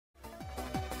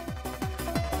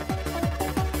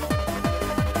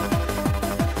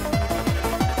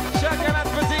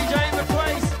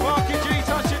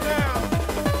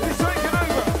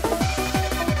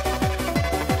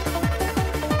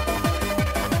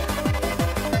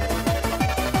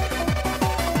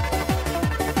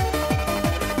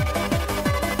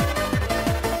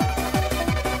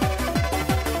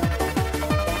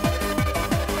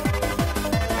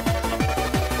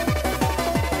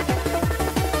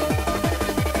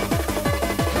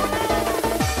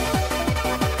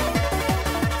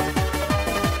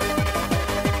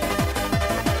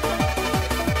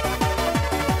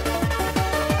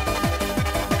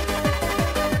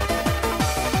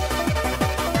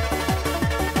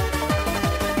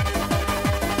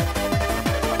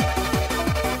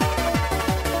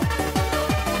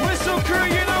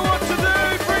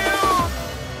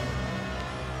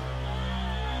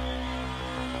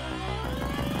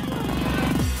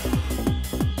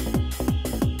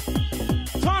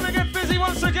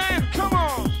Once again, come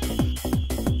on.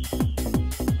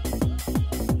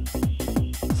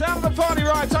 Sound of the party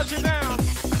right, touch it down.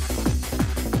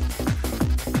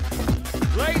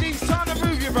 Ladies, time to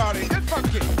move your body. Get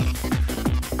funky.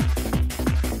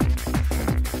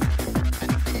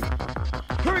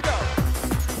 Here we go.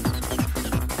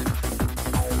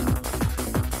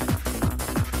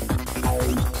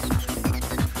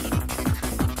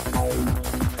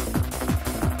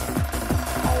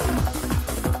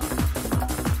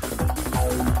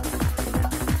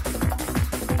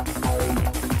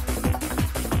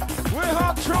 We're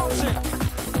hard trancing.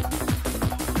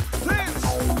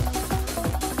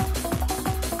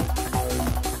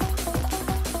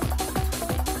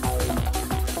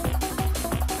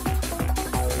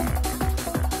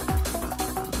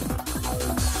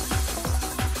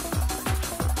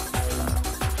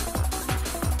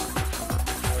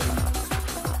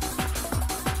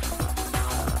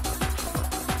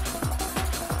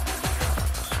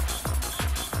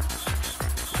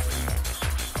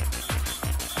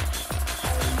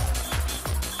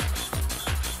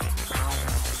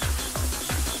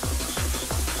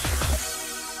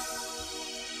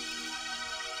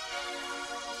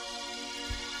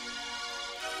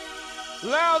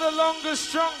 Louder, longer,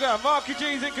 stronger. Marky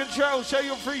G's in control. Show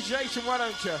your appreciation, why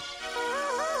don't you?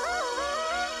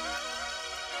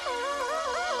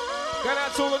 Going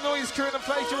out to all the noise crew in the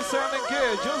place. You're sounding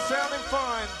good. You're sounding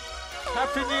fine.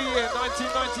 Happy New Year,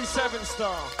 1997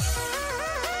 style.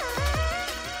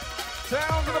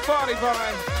 Sound of the party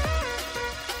vibe.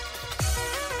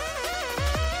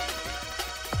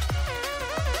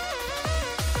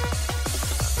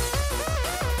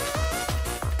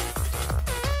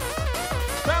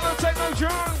 Techno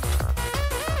drone.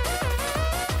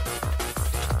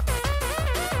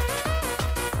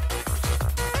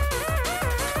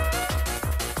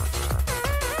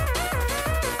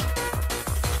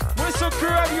 Whistle crew,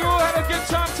 have you all had a good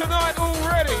time tonight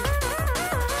already?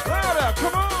 Louder,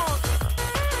 come on.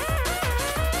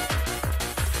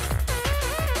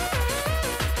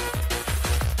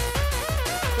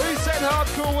 Who said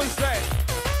hardcore was dead?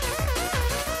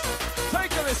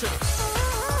 Take a listen.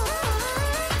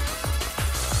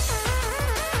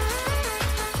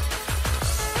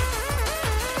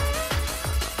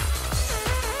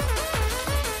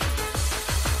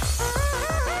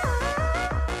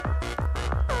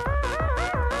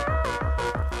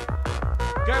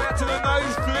 Going out to the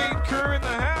nosebleed crew in the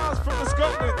house from the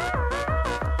Scotland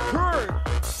crew.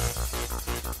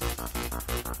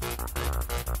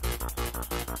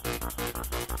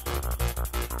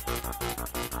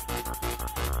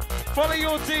 Follow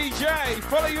your DJ,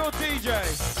 follow your DJ.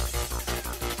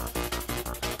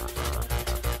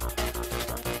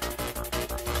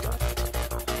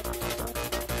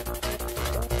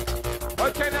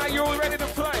 Okay, now you're all ready to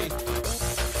play.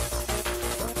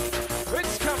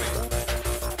 It's coming.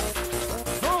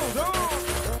 Hold on.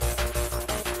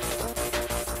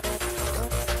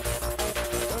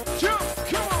 Jump,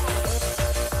 come on.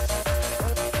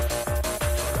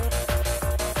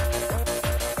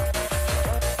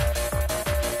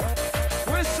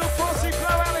 Whistle posse,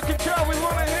 blow out of control. We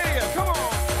want to hear you. Come on.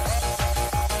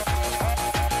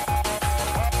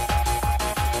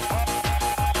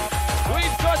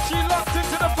 We've got you locked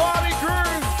into the party groove.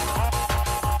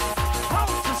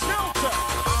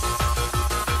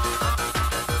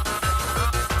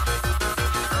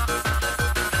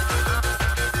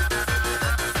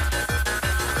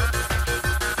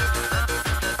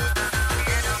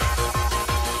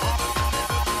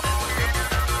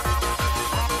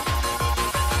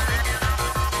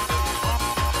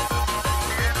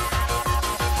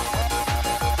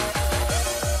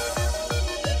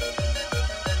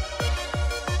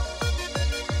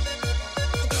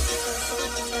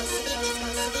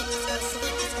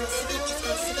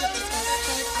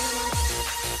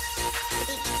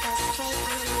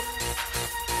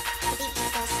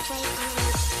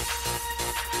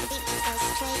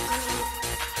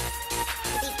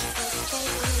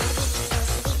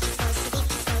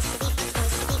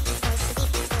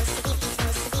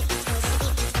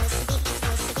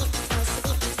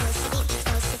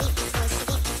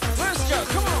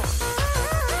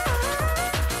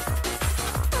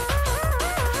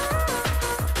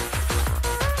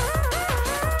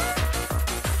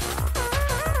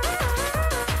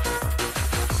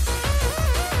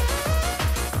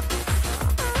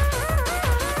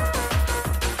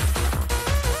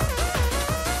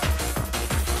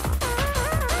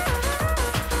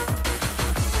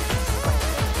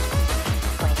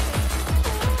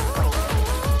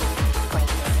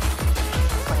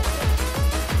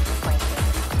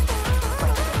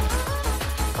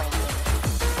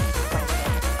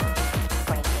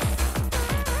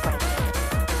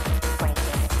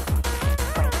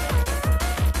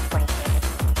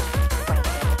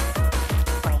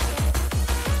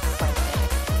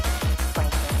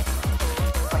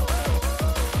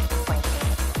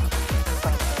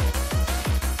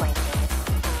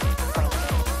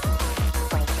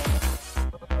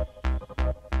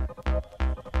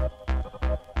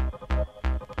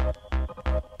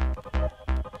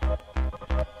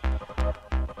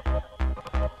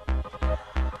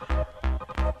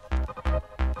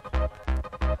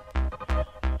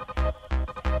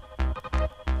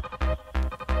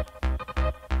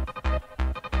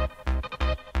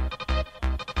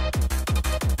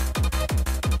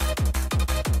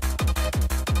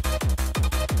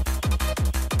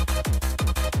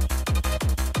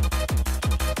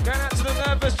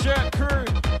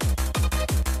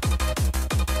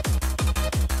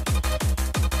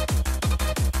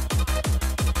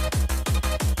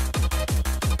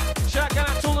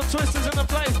 twisters in the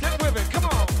place. Get with it. Come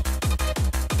on.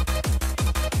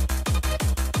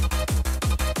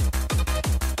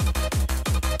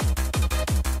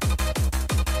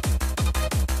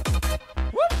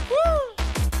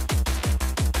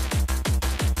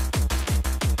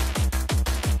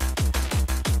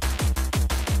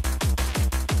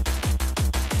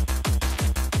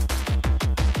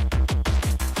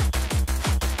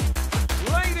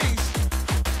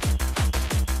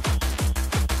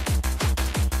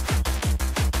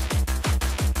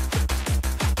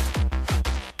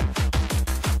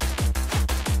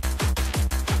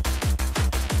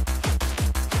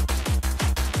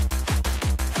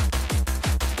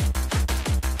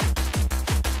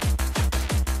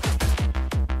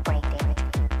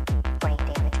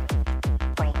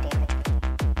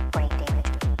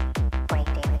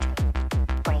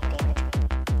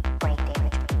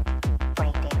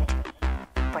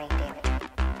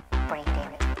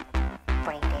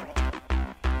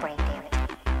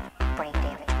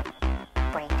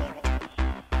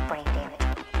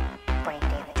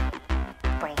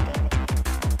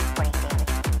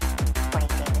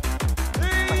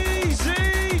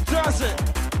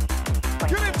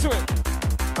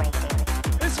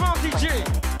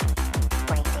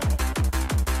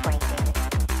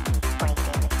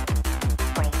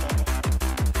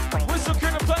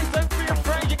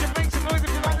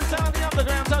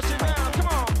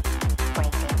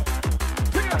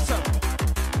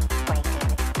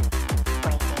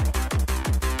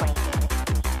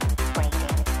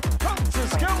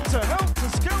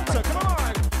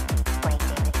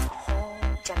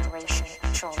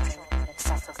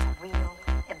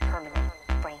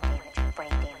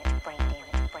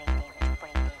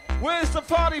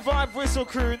 Vibe whistle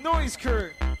crew, noise crew.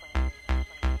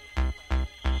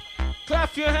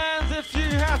 Clap your hands if you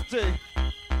have to.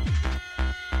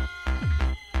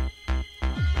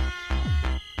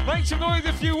 Make some noise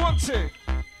if you want to.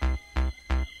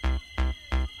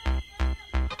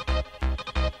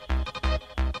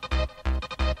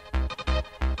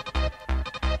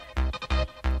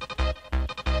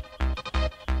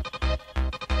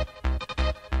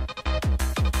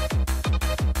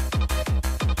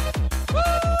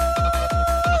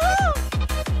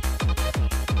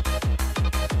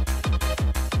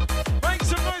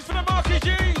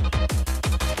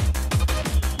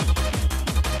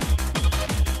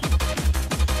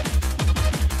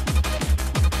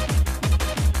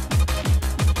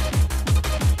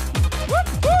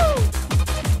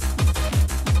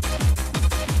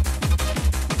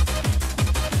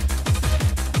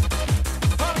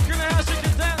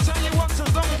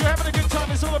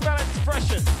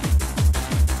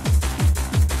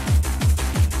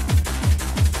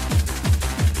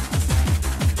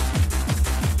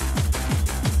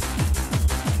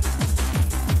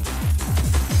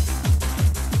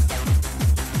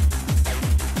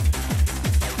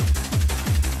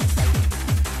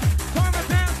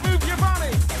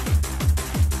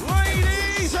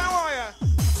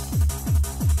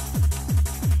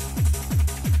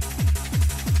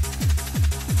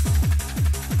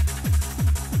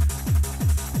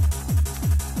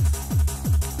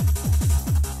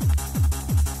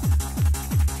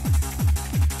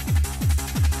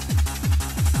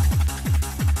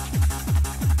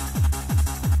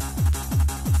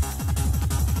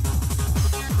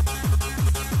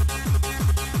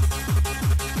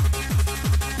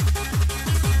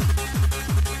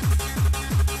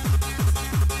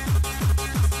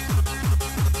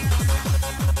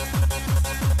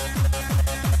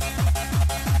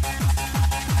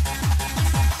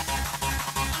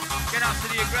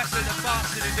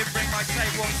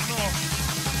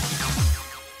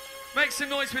 Make some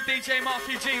noise with DJ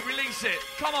Marky G, release it.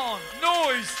 Come on,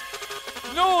 noise,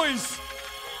 noise.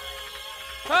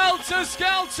 Helter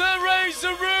Skelter, raise the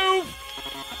roof.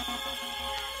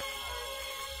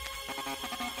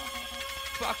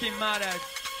 Fucking mad egg.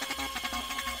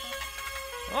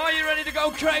 Are you ready to go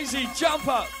crazy? Jump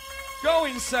up, go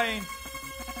insane.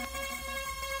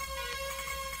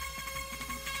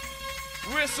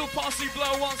 Whistle posse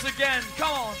blow once again,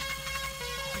 come on.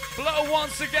 Blow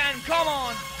once again, come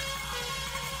on.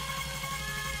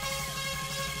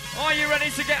 Are you ready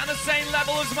to get on the same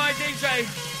level as my DJ?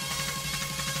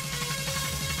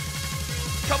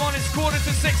 Come on, it's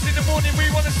 5:45 in the morning.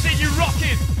 We want to see you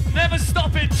rocking. Never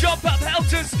stop it. Jump up,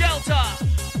 helter skelter.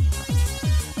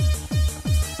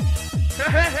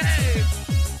 Hey, hey.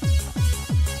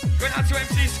 Going out to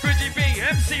MC Squidgy B,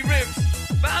 MC Ribs,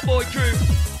 Bad Boy Crew.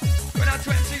 Going out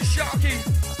to MC Sharky.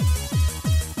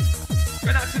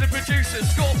 Going out to the producer,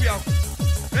 Scorpio,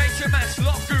 HMS,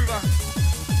 Lock Groover,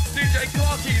 DJ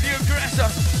Clarky, the aggressor.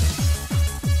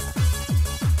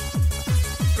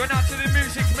 Going out to the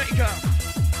music maker.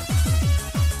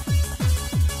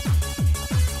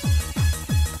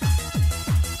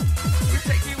 We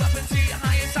take you up and see the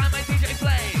highest time my DJ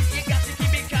plays. You got to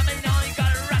keep it coming on, you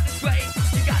gotta rock this way.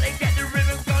 You gotta get the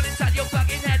rhythm going inside your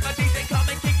fucking head. My DJ come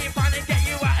and kick it fun and get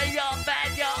you out of your bed,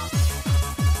 yo.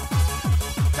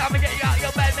 Time to get you out of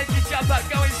your bed, make you jump up,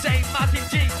 go insane, Martin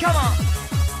G, come on.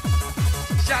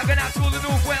 Shout going out to all the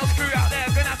North Wales crew out there,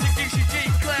 going out to Goosey G,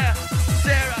 Claire,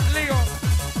 Sarah, Leon,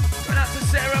 going out to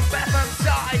Sarah, Beth and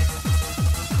Sai,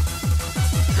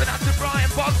 going out to Brian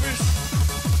Bogris,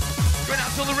 going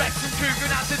out to all the Wrexham crew,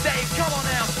 going out to Dave, come on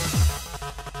now.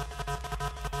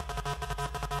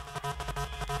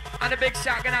 And a big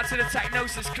shout going out to the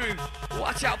Technosis crew,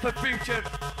 watch out for future.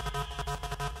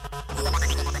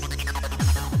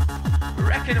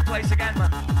 Wrecking the place again,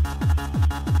 man.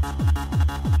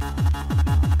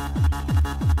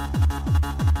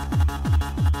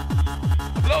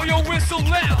 Blow your whistle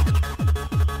loud.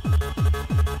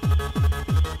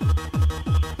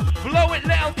 Blow it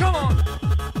loud, come on.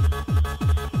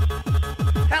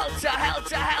 Helter,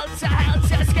 helter, helter,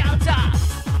 helter, skelter.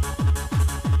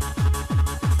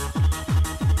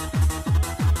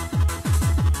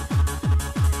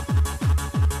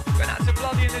 Going out to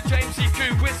Bloody and the Jamesy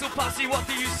crew. Whistle Pussy, what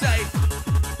do you say?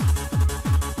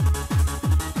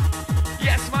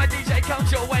 Yes, my DJ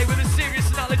comes your way with a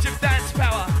serious knowledge of dance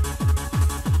power.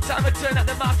 Time to turn up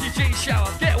the Marky G shower.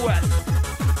 Get wet.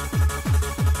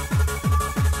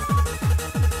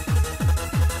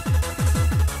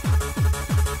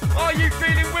 Are you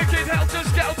feeling wicked? Helter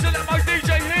Skelter, let my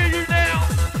DJ hear you now.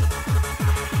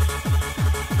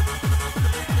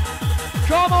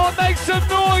 Come on, make some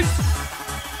noise.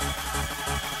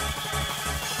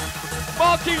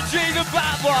 Marky G, the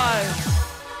bad boy.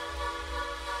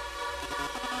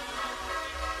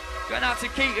 Going out to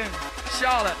Keaton,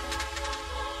 Charlotte,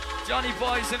 Johnny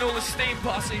Boys and all the Steam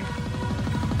Posse.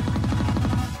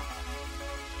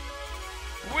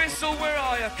 Whistle, where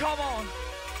are you? Come on.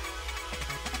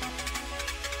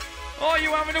 Are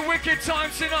you having a wicked time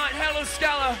tonight, Hella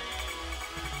Scala?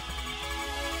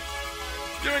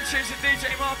 You're in tune to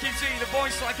DJ Marky G, the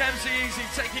voice like MC Easy,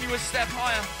 taking you a step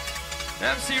higher.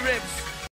 MC Ribs.